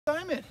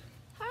Simon.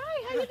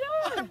 Hi, how you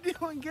doing? I'm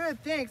doing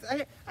good, thanks.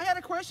 I had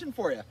a question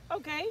for you.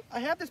 Okay. I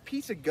have this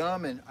piece of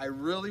gum and I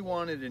really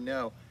wanted to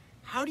know,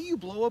 how do you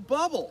blow a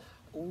bubble?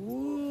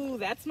 Ooh,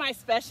 that's my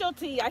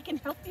specialty. I can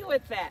help you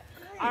with that.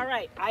 Great. All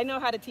right, I know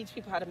how to teach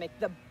people how to make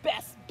the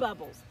best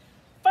bubbles.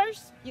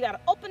 First, you gotta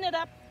open it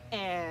up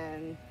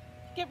and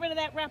get rid of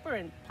that wrapper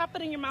and pop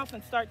it in your mouth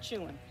and start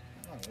chewing.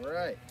 All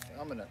right,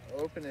 I'm gonna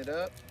open it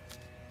up,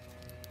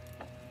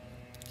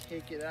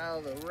 take it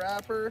out of the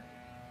wrapper,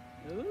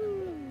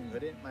 Ooh,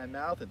 put it in my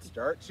mouth and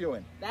start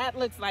chewing. that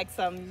looks like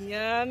some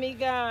yummy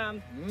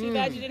gum. Too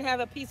bad you didn't have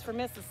a piece for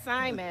Mrs.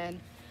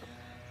 Simon.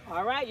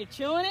 All right, you're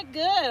chewing it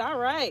good. All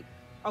right.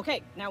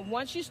 Okay, now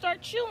once you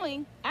start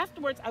chewing,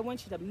 afterwards I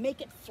want you to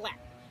make it flat.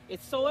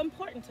 It's so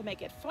important to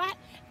make it flat.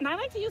 And I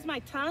like to use my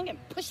tongue and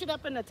push it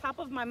up in the top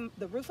of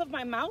the roof of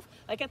my mouth,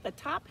 like at the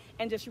top,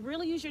 and just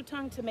really use your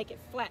tongue to make it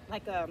flat,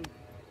 like a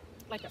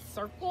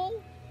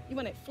circle. You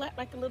want it flat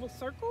like a little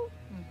circle?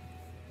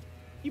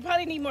 You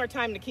probably need more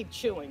time to keep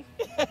chewing.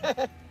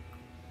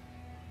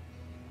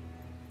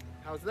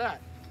 How's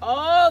that?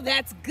 Oh,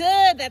 that's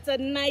good. That's a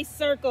nice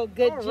circle.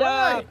 Good All job.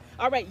 right.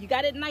 All right, you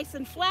got it nice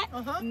and flat.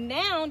 Uh-huh.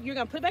 Now you're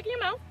going to put it back in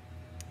your mouth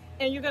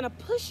and you're going to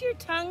push your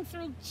tongue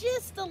through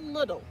just a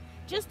little,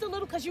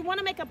 because you want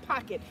to make a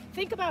pocket.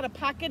 Think about a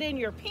pocket in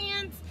your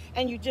pants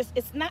and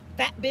it's not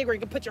that big where you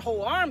can put your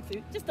whole arm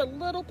through, just a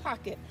little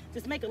pocket.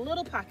 Just make a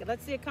little pocket.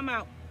 Let's see it come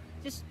out.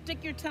 Just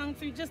stick your tongue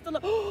through just a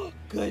little. Oh,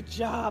 good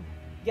job.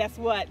 Guess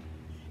what?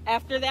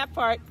 After that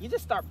part, you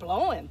just start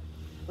blowing.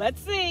 Let's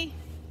see.